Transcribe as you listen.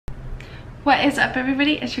What is up,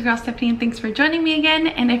 everybody? It's your girl Stephanie, and thanks for joining me again.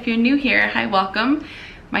 And if you're new here, hi, welcome.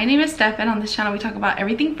 My name is Steph, and on this channel we talk about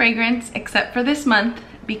everything fragrance except for this month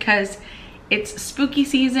because it's spooky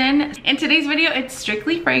season. In today's video, it's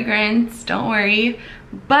strictly fragrance, don't worry.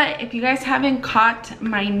 But if you guys haven't caught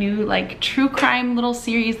my new true crime little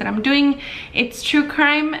series that I'm doing, it's true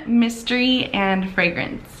crime, mystery, and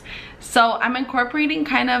fragrance. So I'm incorporating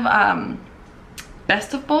kind of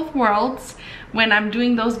best of both worlds when I'm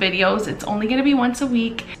doing those videos. It's only gonna be once a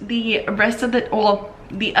week. The rest of the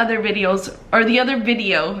other videos, or the other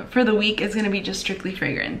video for the week, is gonna be just strictly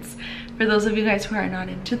fragrance. For those of you guys who are not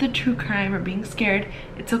into the true crime or being scared,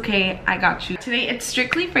 it's okay, I got you. Today it's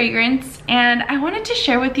strictly fragrance, and I wanted to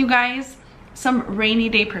share with you guys some rainy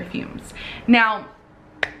day perfumes. Now,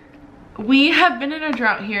 we have been in a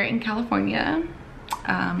drought here in California.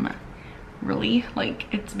 Really,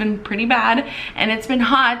 it's been pretty bad and it's been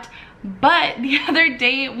hot, but the other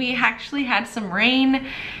day we actually had some rain.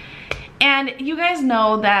 And you guys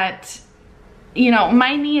know that, you know,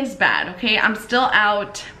 my knee is bad, okay? I'm still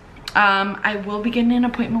out. I will be getting an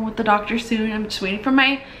appointment with the doctor soon. I'm just waiting for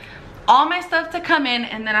all my stuff to come in,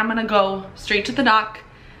 and then I'm gonna go straight to the doc,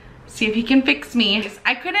 see if he can fix me.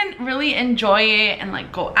 I couldn't really enjoy it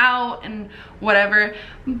and go out and whatever,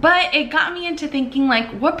 but it got me into thinking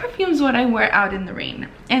what perfumes would I wear out in the rain?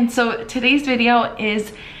 And so today's video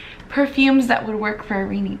is perfumes that would work for a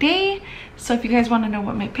rainy day. So if you guys want to know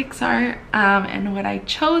what my picks are and what I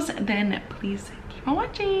chose, then please keep on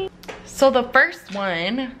watching. So the first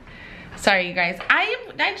one, sorry you guys, I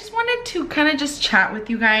just wanted to kind of just chat with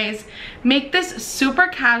you guys, make this super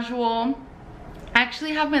casual. I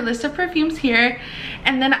actually have my list of perfumes here,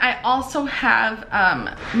 and then I also have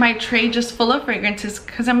my tray just full of fragrances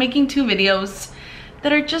because I'm making two videos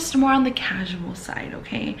that are just more on the casual side,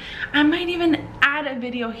 okay? I might even add a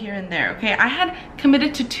video here and there, okay? I had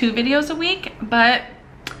committed to 2 videos a week, but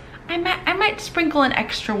I might sprinkle an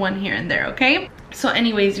extra one here and there, okay? So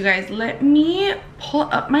anyways, you guys, let me pull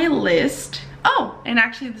up my list. Oh, and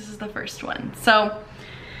actually this is the first one. So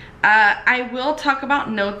I will talk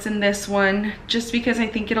about notes in this one just because I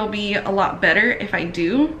think it'll be a lot better if I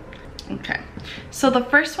do. Okay, so the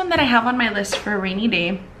first one that I have on my list for a rainy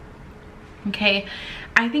day, okay,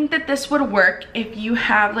 I think that this would work if you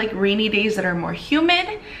have rainy days that are more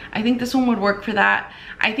humid. I think this one would work for that.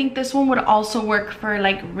 I think this one would also work for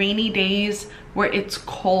rainy days where it's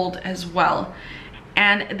cold as well.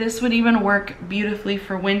 And this would even work beautifully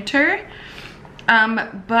for winter.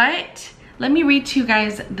 But let me read to you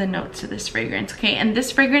guys the notes to this fragrance, okay? And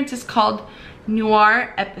this fragrance is called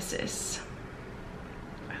Noir Epicis.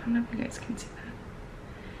 I don't know if you guys can see that.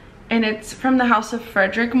 And it's from the house of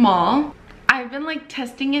Frederick Malle. I've been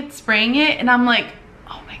testing it, spraying it, and I'm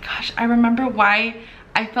oh my gosh, I remember why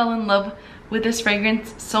I fell in love with this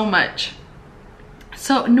fragrance so much.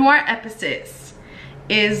 So Noir Epicis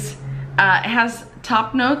is, it has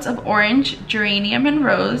top notes of orange, geranium, and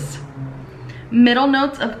rose. Middle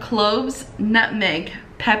notes of cloves, nutmeg,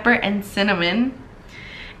 pepper, and cinnamon.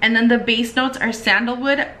 And then the base notes are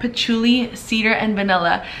sandalwood, patchouli, cedar, and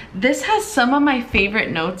vanilla. This has some of my favorite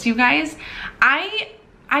notes, you guys.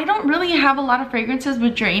 I don't really have a lot of fragrances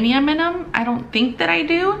with geranium in them. I don't think that I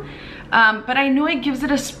do. But I know it gives it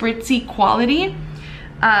a spritzy quality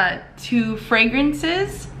to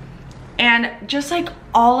fragrances. And just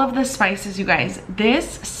all of the spices, you guys, this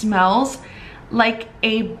smells like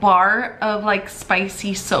a bar of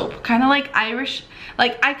spicy soap, kind of like Irish.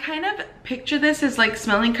 I kind of picture this as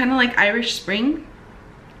smelling kind of like Irish Spring.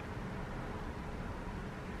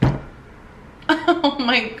 Oh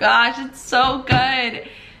my gosh, it's so good.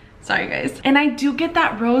 Sorry guys. And I do get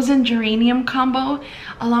that rose and geranium combo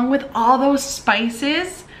along with all those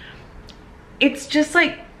spices. It's just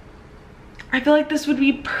I feel like this would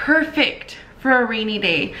be perfect for a rainy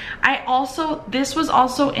day. This was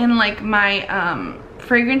also in my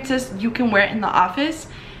fragrances you can wear in the office.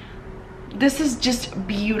 This is just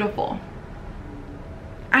beautiful.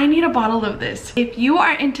 I need a bottle of this. If you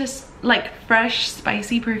are into fresh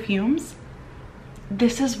spicy perfumes,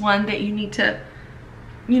 this is one that you need to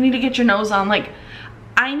get your nose on.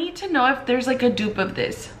 I need to know if there's a dupe of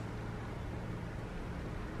this,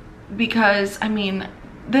 because I mean,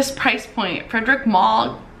 this price point, Frederick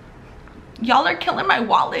Malle, y'all are killing my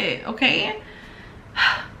wallet, okay?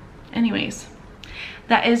 Anyways,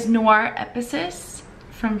 that is Noir Epicis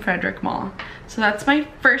from Frederick Malle. So that's my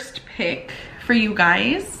first pick for you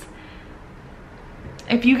guys.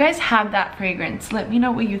 If you guys have that fragrance, let me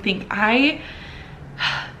know what you think.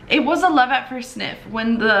 It was a love at first sniff.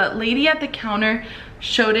 When the lady at the counter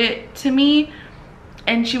showed it to me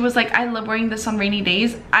and she was like, I love wearing this on rainy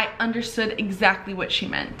days, I understood exactly what she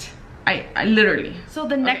meant. I literally. So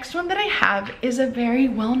the next one that I have is a very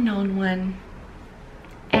well-known one.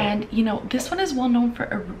 And you know, this one is well-known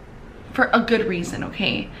for a good reason,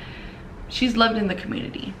 okay? She's loved in the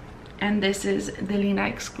community. And this is Delina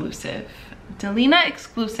exclusive. Delina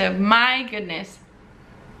exclusive, my goodness.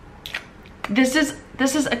 This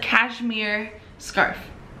is a cashmere scarf.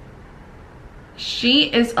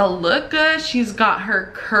 She is a looker. She's got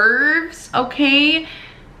her curves, okay?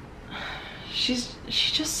 She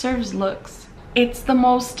just serves looks. It's the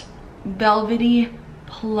most velvety,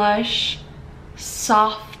 plush,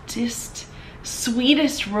 softest,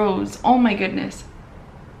 sweetest rose. Oh my goodness.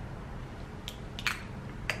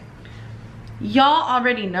 Y'all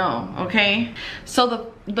already know, okay?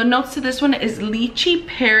 So the notes to this one is lychee,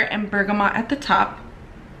 pear, and bergamot at the top.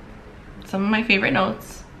 Some of my favorite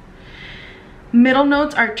notes. Middle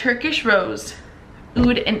notes are Turkish rose,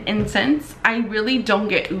 oud, and incense. I really don't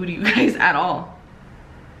get oud, you guys, at all.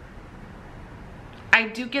 I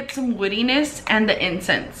do get some woodiness and the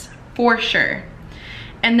incense, for sure.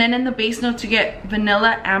 And then in the base notes, you get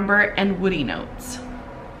vanilla, amber, and woody notes.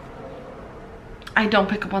 I don't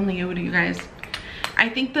pick up on the oud, you guys. I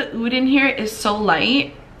think the oud in here is so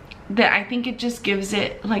light that I think it just gives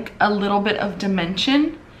it like a little bit of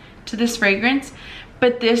dimension to this fragrance.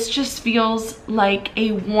 But this just feels like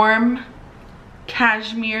a warm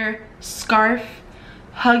cashmere scarf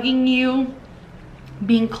hugging you,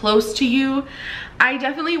 being close to you. I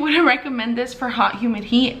definitely wouldn't recommend this for hot, humid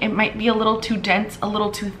heat. It might be a little too dense, a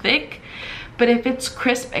little too thick. But if it's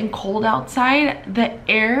crisp and cold outside, the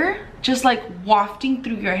air just like wafting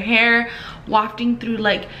through your hair, wafting through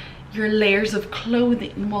like your layers of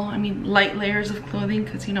clothing. Well, I mean light layers of clothing,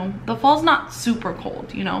 because you know, the fall's not super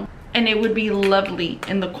cold, you know. And it would be lovely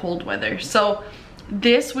in the cold weather. So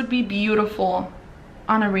this would be beautiful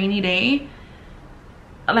on a rainy day.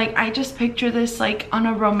 Like, I just picture this like on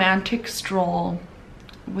a romantic stroll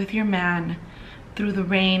with your man through the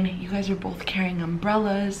rain. You guys are both carrying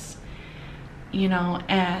umbrellas, you know,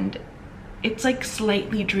 and it's like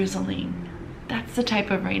slightly drizzling. That's the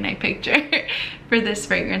type of rain I picture for this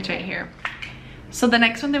fragrance right here. So the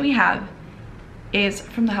next one that we have is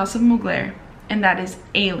from the House of Mugler, and that is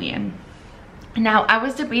Alien. Now, I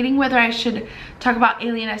was debating whether I should talk about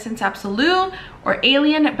Alien Essence Absolute or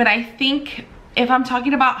Alien, but I think if I'm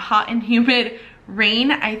talking about hot and humid rain,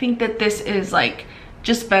 I think that this is like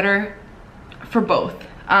just better for both.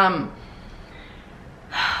 I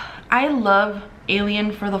love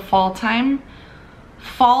Alien for the fall time.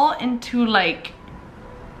 Fall into like,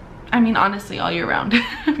 I mean, honestly, all year round.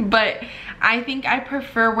 But I think I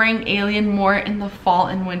prefer wearing Alien more in the fall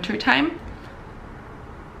and winter time.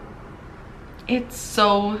 It's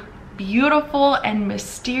so beautiful and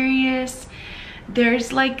mysterious.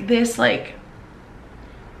 There's like this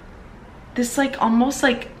almost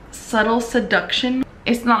like subtle seduction.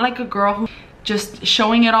 It's not like a girl who just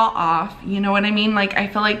showing it all off, you know what I mean? Like, I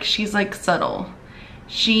feel like she's like subtle.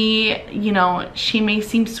 She, you know, she may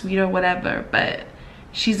seem sweet or whatever, but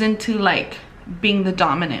she's into like being the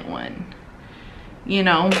dominant one, you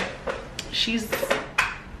know. She's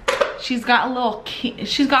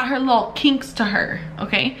got her little kinks to her,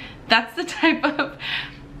 okay? That's the type of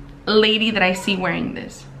lady that I see wearing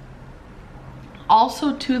this.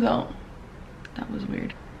 Also too though, that was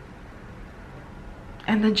weird.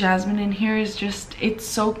 And the jasmine in here is just, it's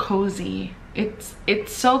so cozy.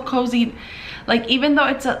 It's so cozy. Like, even though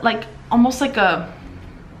it's like almost like a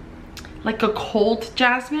cold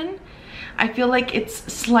jasmine, I feel like it's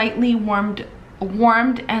slightly warmed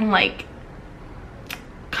and like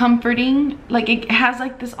comforting. Like, it has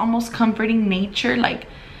like this almost comforting nature.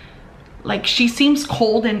 Like she seems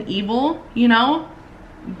cold and evil, you know,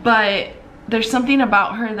 but there's something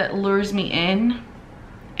about her that lures me in,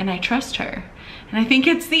 and I trust her. And I think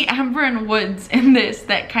it's the amber and woods in this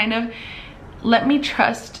that kind of let me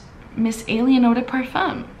trust Miss Alien Eau de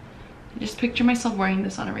Parfum. I just picture myself wearing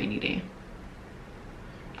this on a rainy day.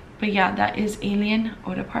 But yeah, that is Alien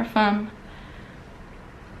Eau de Parfum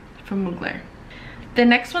from Mugler. The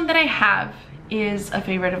next one that I have is a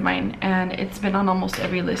favorite of mine, and it's been on almost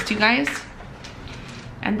every list, you guys.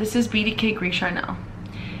 And this is BDK Gris Charnel.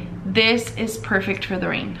 This is perfect for the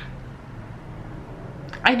rain.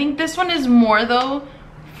 I think this one is more though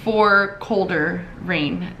for colder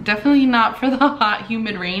rain. Definitely not for the hot,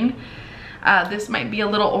 humid rain. This might be a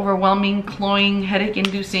little overwhelming, cloying, headache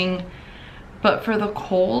inducing, but for the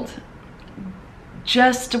cold,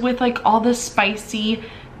 just with like all the spicy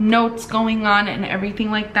notes going on and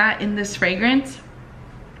everything like that in this fragrance,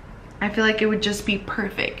 I feel like it would just be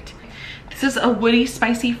perfect. This is a woody,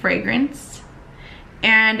 spicy fragrance,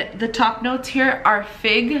 and the top notes here are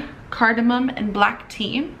fig, cardamom, and black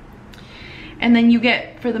tea. And then you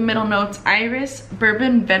get, for the middle notes, iris,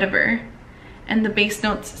 bourbon, vetiver. And the base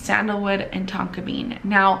notes, sandalwood and tonka bean.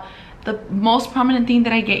 Now, the most prominent thing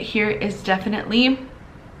that I get here is definitely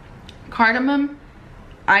cardamom,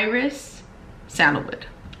 iris, sandalwood.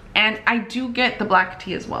 And I do get the black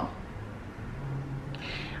tea as well.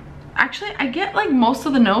 Actually, I get like most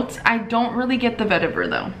of the notes. I don't really get the vetiver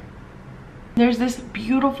though. There's this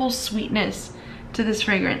beautiful sweetness to this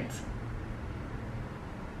fragrance.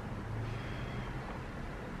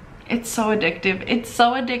 It's so addictive. It's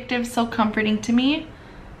so addictive, so comforting to me.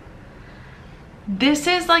 This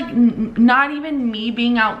is like not even me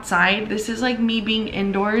being outside. This is like me being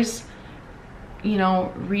indoors, you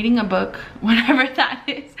know, reading a book, whatever that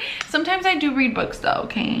is. Sometimes I do read books though,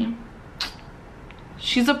 okay?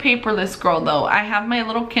 She's a paperless girl though. I have my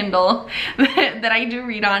little Kindle that I do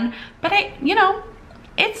read on, but you know,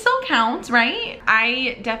 it still counts, right?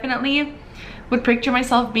 I definitely would picture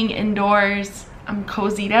myself being indoors. I'm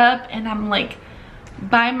cozied up and I'm like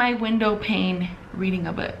by my window pane reading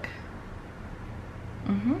a book.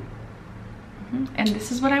 And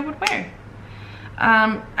this is what I would wear.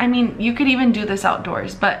 I mean, you could even do this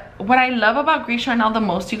outdoors, but what I love about Gris Charnel the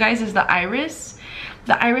most, you guys, is the iris.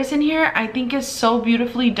 The iris in here, I think, is so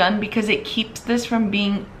beautifully done because it keeps this from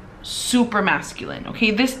being super masculine.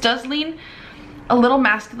 Okay, this does lean a little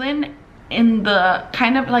masculine in the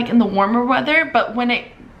kind of like in the warmer weather, but when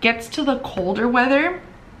it gets to the colder weather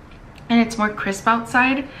and it's more crisp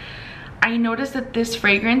outside, I noticed that this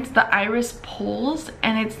fragrance, the iris pulls,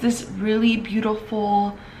 and it's this really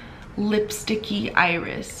beautiful lipsticky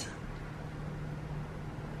iris.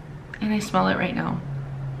 And I smell it right now.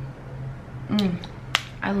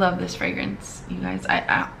 I love this fragrance, you guys.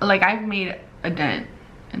 I've made a dent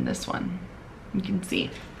in this one. You can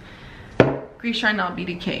see. Gris Charnel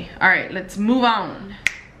BDK. All right, let's move on.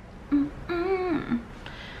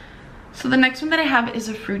 So the next one that I have is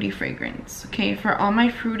a fruity fragrance. Okay, for all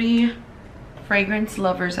my fruity fragrance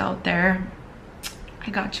lovers out there,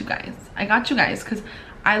 I got you guys. I got you guys, because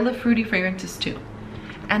I love fruity fragrances too.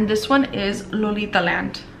 And this one is Lolita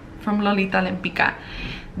Land from Lolita Lempica.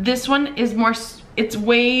 This one is more, it's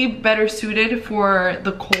way better suited for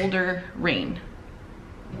the colder rain,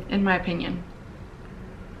 in my opinion.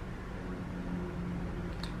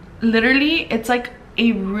 Literally, it's like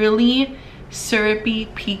a really syrupy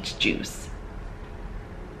peach juice.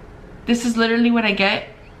 This is literally what I get,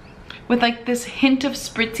 with like this hint of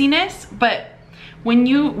spritziness, but when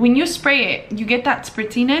you spray it, you get that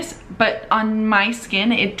spritziness, but on my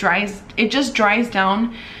skin it just dries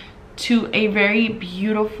down to a very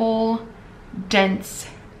beautiful, dense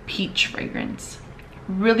peach fragrance.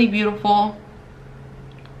 Really beautiful,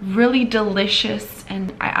 really delicious,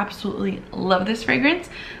 and I absolutely love this fragrance.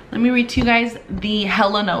 Let me read to you guys the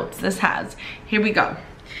hella notes this has. Here we go.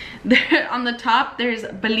 On the top, there's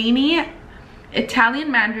Bellini,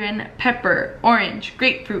 Italian mandarin, pepper, orange,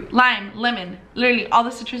 grapefruit, lime, lemon, literally all the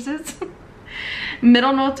citruses.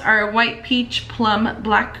 Middle notes are white peach, plum,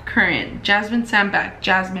 black currant, jasmine sambac,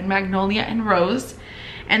 jasmine, magnolia, and rose.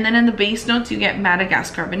 And then in the base notes, you get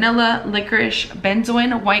Madagascar vanilla, licorice,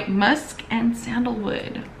 benzoin, white musk, and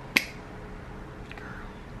sandalwood.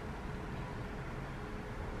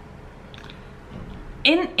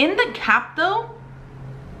 In the cap though,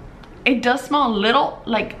 it does smell a little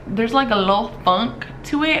like there's like a little funk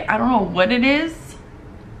to it. I don't know what it is,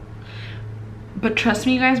 but trust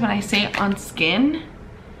me, you guys, when I say on skin,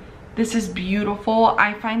 this is beautiful.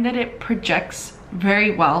 I find that it projects very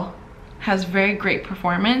well, has very great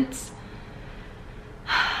performance.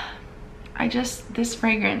 This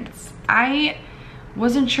fragrance, I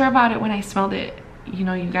wasn't sure about it when I smelled it, you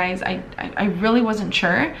know, you guys. I really wasn't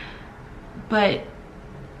sure, but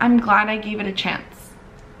I'm glad I gave it a chance,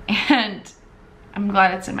 and I'm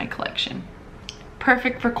glad it's in my collection.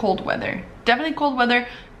 Perfect for cold weather. Definitely cold weather.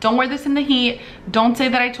 Don't wear this in the heat. Don't say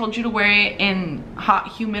that I told you to wear it in hot,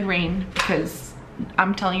 humid rain, because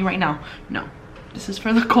I'm telling you right now, no. This is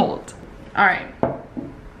for the cold. All right.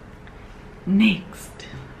 Next.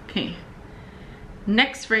 Okay.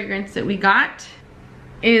 Next fragrance that we got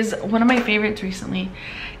is one of my favorites recently.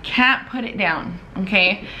 Can't put it down,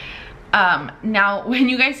 okay? Now when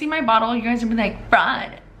you guys see my bottle, you guys are gonna be like,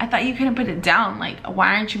 fraud, I thought you couldn't put it down. Like,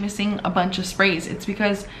 why aren't you missing a bunch of sprays? It's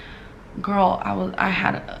because, girl, I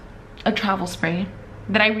had a travel spray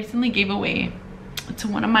that I recently gave away to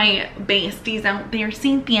one of my besties out there,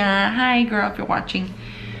 Cynthia. Hi girl, if you're watching.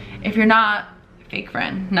 If you're not, fake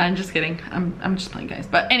friend. No, I'm just kidding. I'm just playing, guys.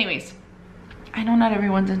 But anyways, I know not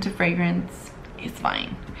everyone's into fragrance. It's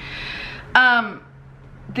fine.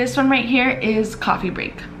 This one right here is Coffee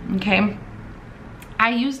Break. Okay, I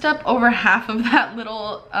used up over half of that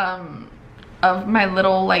little of my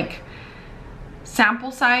little like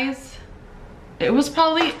sample size. It was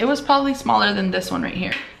probably smaller than this one right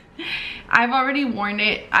here. I've already worn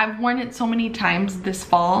it. I've worn it so many times this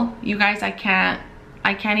fall. You guys, I can't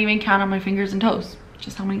even count on my fingers and toes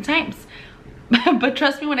just how many times. But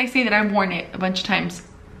trust me when I say that I've worn it a bunch of times.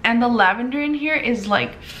 And the lavender in here is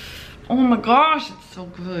like, oh my gosh, it's so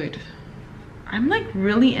good. I'm like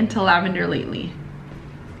really into lavender lately.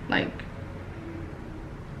 Like,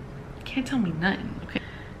 you can't tell me nothing, okay?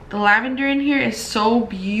 The lavender in here is so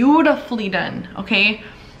beautifully done, okay?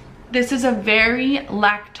 This is a very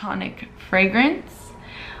lactonic fragrance.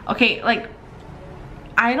 Okay, like,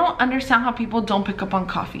 I don't understand how people don't pick up on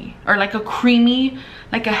coffee or like a creamy,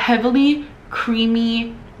 like a heavily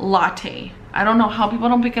creamy latte. I don't know how people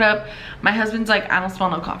don't pick it up. My husband's like, I don't smell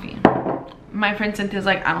no coffee. My friend Cynthia's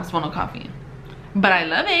like, I don't smell no coffee. But I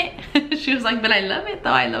love it. She was like, but I love it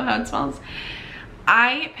though. I love how it smells.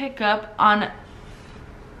 I pick up on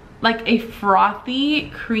like a frothy,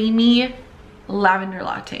 creamy lavender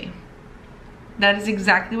latte. That is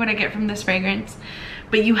exactly what I get from this fragrance.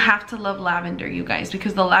 But you have to love lavender, you guys,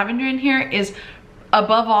 because the lavender in here is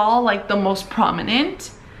above all like the most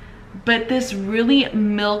prominent. But this really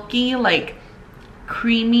milky, like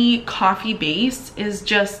creamy coffee base is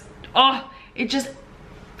just, oh,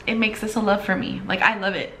 it makes this a love for me. Like, I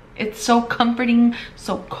love it. It's so comforting,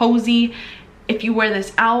 so cozy. If you wear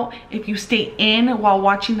this out, if you stay in while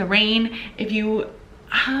watching the rain, if you,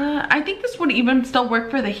 I think this would even still work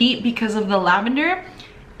for the heat because of the lavender.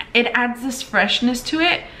 It adds this freshness to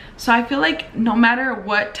it. So I feel like no matter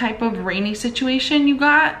what type of rainy situation you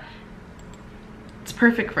got, it's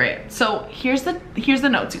perfect for it. So here's the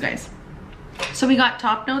notes, you guys. So we got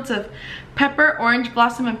top notes of pepper, orange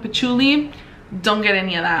blossom, and patchouli. Don't get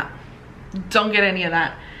any of that. Don't get any of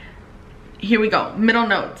that. Here we go. Middle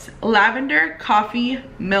notes: lavender, coffee,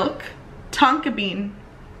 milk, tonka bean,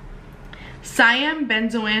 siam,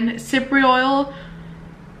 benzoin, cypre oil.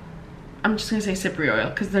 I'm just gonna say cypre oil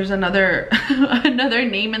because there's another another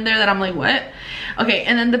name in there that I'm like, what? Okay,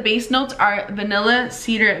 and then the base notes are vanilla,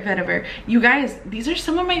 cedar, vetiver. You guys, these are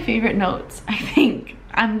some of my favorite notes, I think.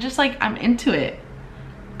 I'm just like, I'm into it.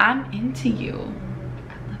 I'm into you.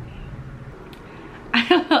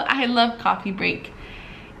 I love Coffee Break,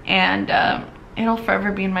 and it'll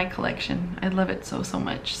forever be in my collection. I love it so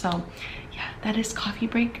much. So yeah, that is Coffee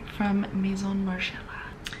Break from Maison Margiela.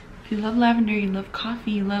 If you love lavender, you love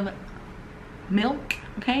coffee, you love milk,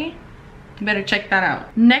 okay, you better check that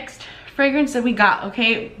out. Next fragrance that we got,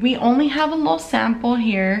 okay, we only have a little sample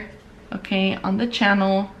here, okay, on the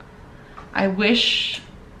channel. I wish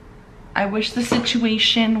the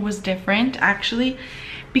situation was different, actually,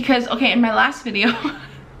 because okay, in my last video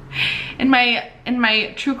in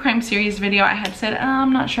my true crime series video, I had said,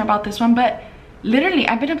 I'm not sure about this one, but literally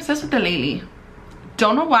I've been obsessed with it lately.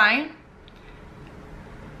 Don't know why.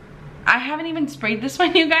 I haven't even sprayed this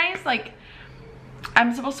one, you guys. Like,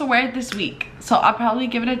 I'm supposed to wear it this week, so I'll probably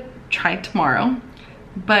give it a try tomorrow.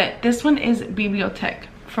 But this one is Bibliotech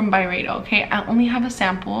from Byredo, okay? I only have a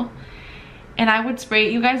sample, and I would spray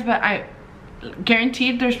it, you guys, but I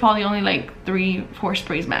guaranteed there's probably only like 3-4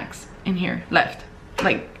 sprays max in here left.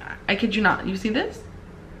 Like, I kid you not. You see this?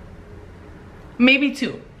 Maybe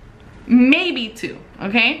 2. Maybe 2,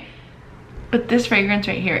 okay? But this fragrance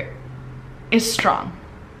right here is strong.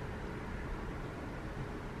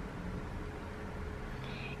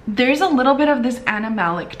 There's a little bit of this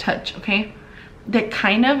animalic touch, okay, that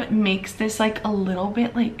kind of makes this like a little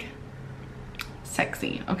bit like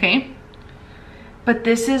sexy, okay? But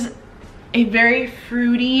this is a very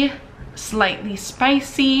fruity, slightly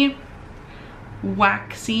spicy,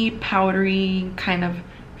 waxy, powdery kind of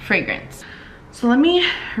fragrance. So let me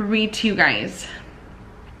read to you guys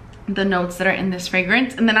the notes that are in this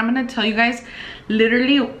fragrance, and then I'm gonna tell you guys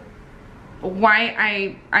literally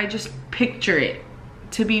why I just picture it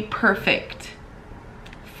to be perfect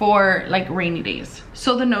for like rainy days.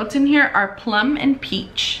 So the notes in here are plum and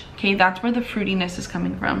peach, okay? That's where the fruitiness is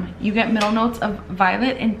coming from. You get middle notes of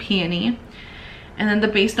violet and peony, and then the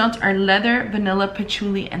base notes are leather, vanilla,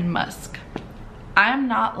 patchouli, and musk. I'm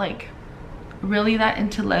not like really that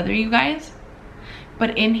into leather, you guys,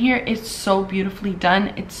 but in here it's so beautifully done.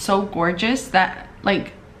 It's so gorgeous that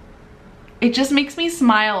like it just makes me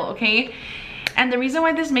smile, okay? And the reason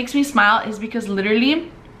why this makes me smile is because literally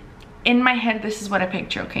in my head, this is what I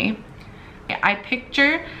picture, okay? I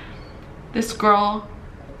picture this girl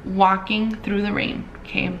walking through the rain,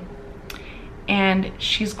 okay? And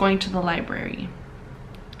she's going to the library.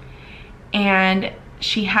 And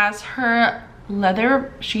she has her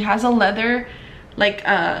leather, she has a leather, like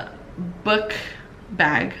a book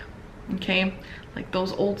bag, okay? like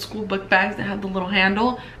those old school book bags that have the little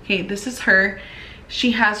handle. Okay, this is her.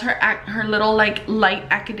 She has her little like light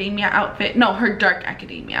academia outfit. No, her dark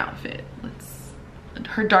academia outfit.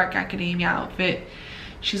 Her dark academia outfit.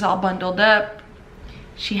 She's all bundled up.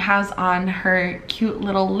 She has on her cute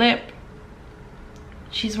little lip.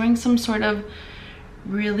 She's wearing some sort of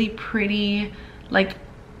really pretty, like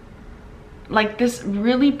this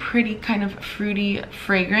really pretty kind of fruity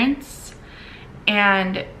fragrance.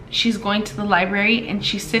 And she's going to the library and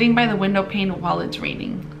she's sitting by the window pane while it's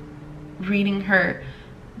raining, reading her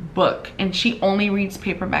book. And she only reads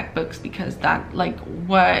paperback books because that,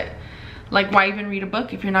 why even read a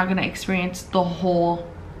book if you're not gonna experience the whole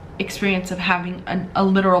experience of having a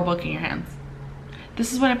literal book in your hands?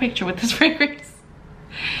 This is what I picture with this fragrance.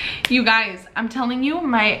 You guys, I'm telling you,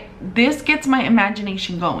 this gets my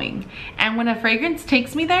imagination going. And when a fragrance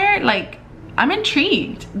takes me there, like, I'm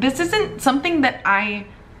intrigued. This isn't something that I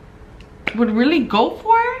would really go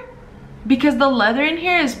for because the leather in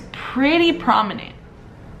here is pretty prominent,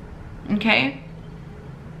 okay?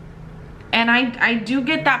 And I do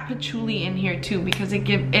get that patchouli in here too because it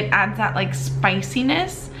adds that like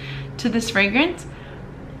spiciness to this fragrance.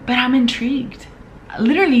 But I'm intrigued.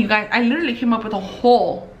 Literally, you guys, I literally came up with a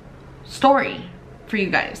whole story for you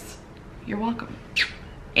guys. You're welcome.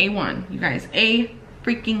 A1, you guys, A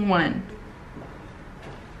freaking 1.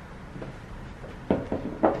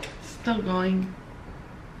 Still going.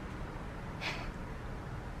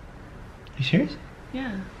 You serious?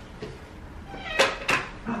 Yeah.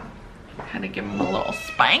 Had to give him a little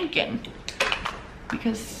spanking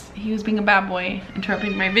because he was being a bad boy,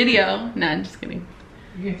 interrupting my video. Nah, I'm just kidding.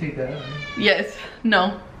 You can take that out. Yes.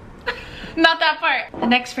 No. Not that part. The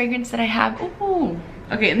next fragrance that I have, ooh.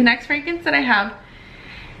 Okay, the next fragrance that I have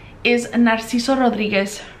is Narciso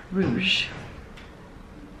Rodriguez Rouge.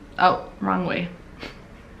 Oh, wrong way.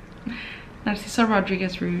 Narciso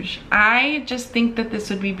Rodriguez Rouge. I just think that this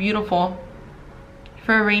would be beautiful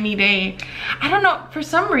for a rainy day. I don't know, for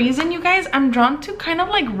some reason, you guys, I'm drawn to kind of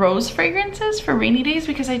like rose fragrances for rainy days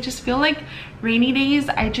because I just feel like rainy days,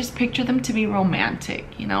 I just picture them to be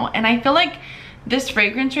romantic, you know? And I feel like this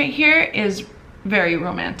fragrance right here is very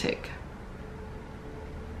romantic.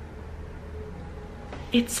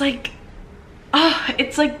 It's like,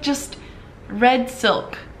 it's like just red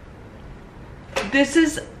silk. This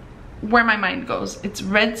is where my mind goes. It's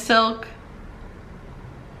red silk,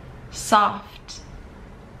 soft,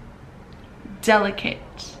 delicate,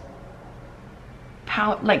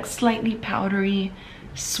 like slightly powdery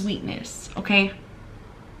sweetness, okay?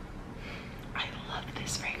 I love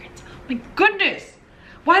this fragrance. Oh my goodness,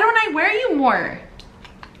 why don't I wear you more?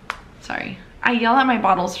 Sorry, I yell at my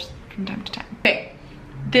bottles from time to time. Okay,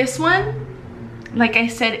 this one, like I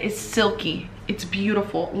said, is silky. It's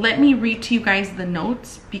beautiful. Let me read to you guys the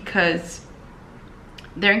notes because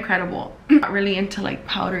they're incredible. I'm not really into like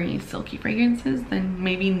powdery silky fragrances, then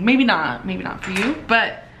maybe not for you,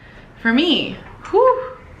 but for me,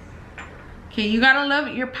 whew. Okay, you gotta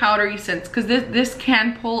love your powdery scents because this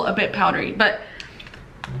can pull a bit powdery, but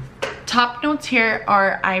top notes here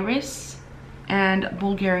are iris and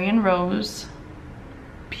Bulgarian rose.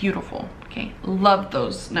 Beautiful. Okay, love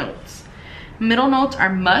those notes. Middle notes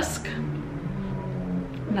are musk.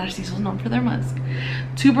 Narciso's known for their musk.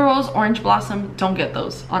 Tuberose, orange blossom, don't get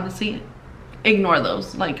those. Honestly, ignore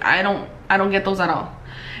those. Like, I don't get those at all.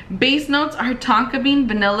 Base notes are tonka bean,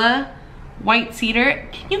 vanilla, white cedar.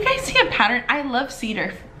 Can you guys see a pattern? I love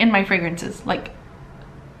cedar in my fragrances. Like,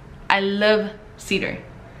 I love cedar.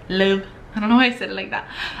 Love. I don't know why I said it like that.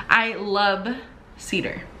 I love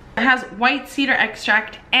cedar. It has white cedar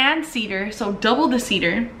extract and cedar, so double the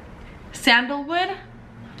cedar. Sandalwood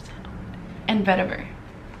and vetiver.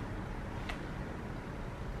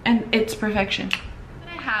 And it's perfection. What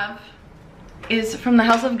I have is from the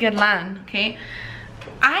house of Guerlain, okay?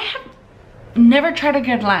 I have never tried a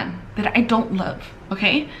Guerlain that I don't love,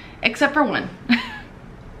 okay? Except for one.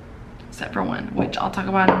 Except for one, which I'll talk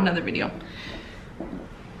about in another video.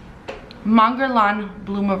 Monguerlain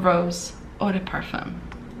Bloom of Rose Eau de Parfum.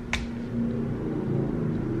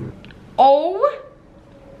 Oh!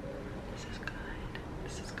 This is good.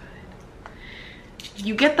 This is good.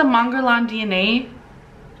 You get the Monguerlain DNA,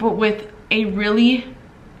 but with a really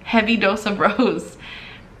heavy dose of rose.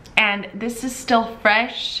 And this is still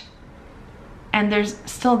fresh and there's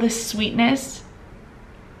still this sweetness,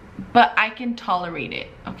 but I can tolerate it,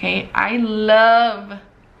 okay? I love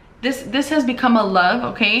this. This has become a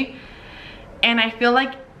love, okay? And I feel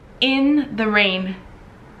like in the rain,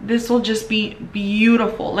 this will just be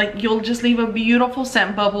beautiful. Like, you'll just leave a beautiful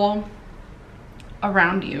scent bubble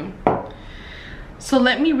around you. So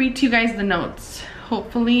let me read to you guys the notes.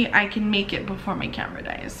 hopefully I can make it before my camera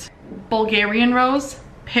dies. Bulgarian rose,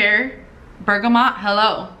 pear, bergamot,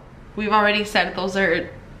 hello. We've already said those are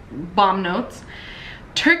bomb notes.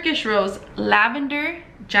 Turkish rose, lavender,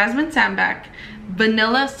 jasmine sambac,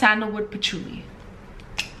 vanilla, sandalwood, patchouli.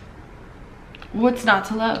 What's not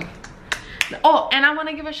to love? Oh, and I want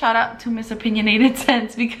to give a shout out to Miss Opinionated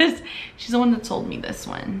Scents because she's the one that sold me this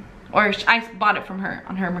one. Or I bought it from her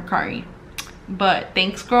on her Mercari. But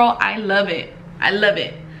thanks, girl. I love it. I love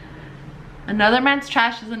it. Another man's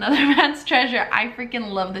trash is another man's treasure. I freaking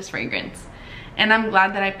love this fragrance. And I'm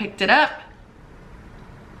glad that I picked it up.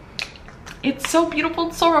 It's so beautiful.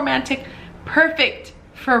 It's so romantic. Perfect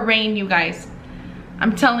for rain, you guys.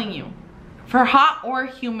 I'm telling you. For hot or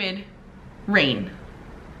humid rain,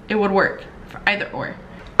 it would work for either or.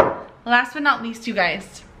 Last but not least, you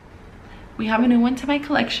guys, we have a new one to my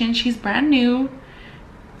collection. She's brand new,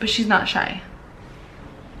 but she's not shy.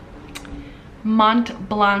 Mont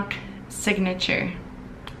Blanc Signature.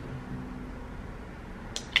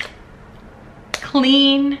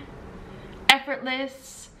 Clean,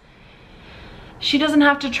 effortless. She doesn't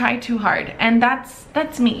have to try too hard, and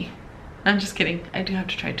that's me. I'm just kidding. I do have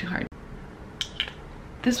to try too hard.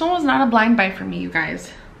 This one was not a blind buy for me, you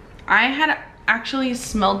guys. I had actually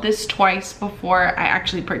smelled this twice before I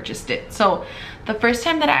actually purchased it. So the first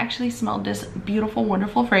time that I actually smelled this beautiful,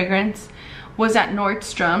 wonderful fragrance was at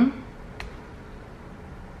Nordstrom.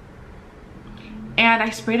 And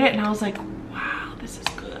I sprayed it and I was like, wow, this is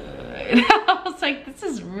good. I was like, this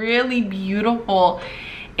is really beautiful.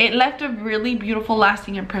 It left a really beautiful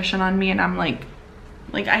lasting impression on me, and I'm like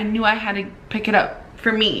I knew I had to pick it up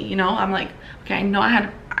for me, you know? I'm like, okay, I knew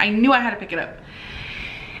I had to pick it up.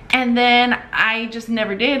 And then I just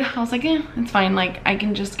never did. I was like, it's fine. Like, I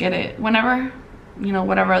can just get it whenever, you know,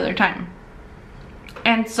 whatever other time.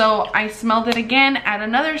 And so I smelled it again at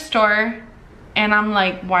another store, and I'm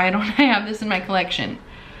like, why don't I have this in my collection?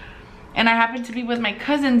 And I happened to be with my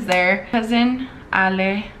cousins there. Cousin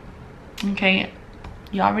Ale, okay,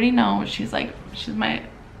 you already know. She's my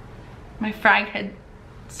frag head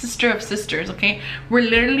sister of sisters, okay? We're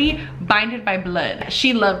literally binded by blood.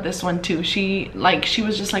 She loved this one too. She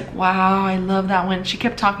was just like, wow, I love that one. She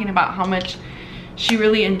kept talking about how much she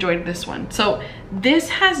really enjoyed this one. So this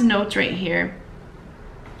has notes right here.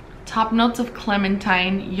 Top notes of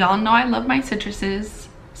clementine. Y'all know I love my citruses,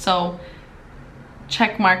 so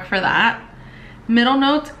check mark for that. Middle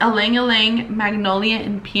notes, ylang ylang, magnolia,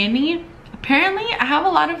 and peony. Apparently I have a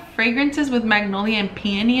lot of fragrances with magnolia and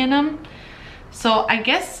peony in them, so I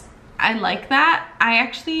guess I like that. I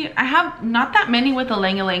have not that many with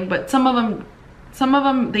ylang ylang, but some of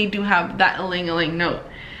them they do have that ylang ylang note.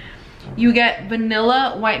 You get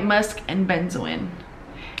vanilla, white musk, and benzoin.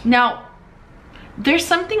 Now there's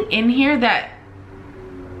something in here that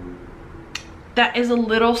is a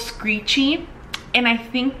little screechy, and I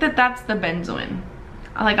think that that's the benzoin.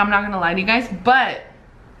 Like, I'm not gonna lie to you guys, but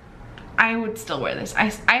I would still wear this.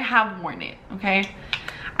 I have worn it, okay?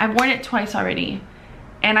 I've worn it twice already,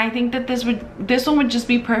 and I think that this one would just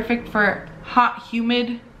be perfect for hot,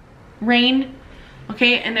 humid rain,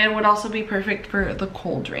 okay? And it would also be perfect for the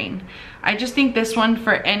cold rain. I just think this one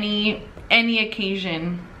for any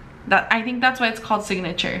occasion. I think that's why it's called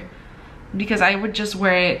signature, because I would just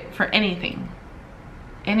wear it for anything.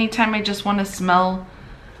 Anytime I just want to smell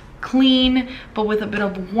clean but with a bit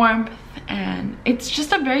of warmth, and it's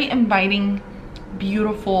just a very inviting,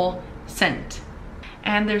 beautiful scent.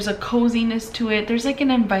 And there's a coziness to it. There's like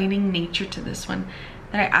an inviting nature to this one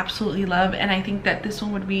that I absolutely love, and I think that this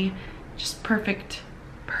one would be just perfect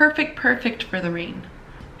for the rain.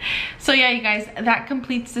 So yeah, you guys, that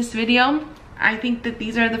completes this video. I think that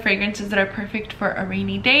these are the fragrances that are perfect for a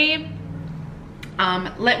rainy day.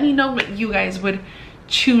 Let me know what you guys would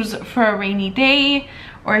choose for a rainy day,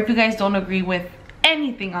 or if you guys don't agree with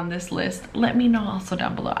anything on this list, let me know also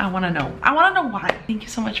down below. I want to know why. Thank you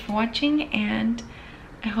so much for watching, and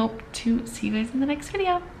I hope to see you guys in the next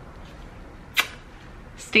video.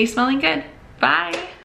 Stay smelling good. Bye.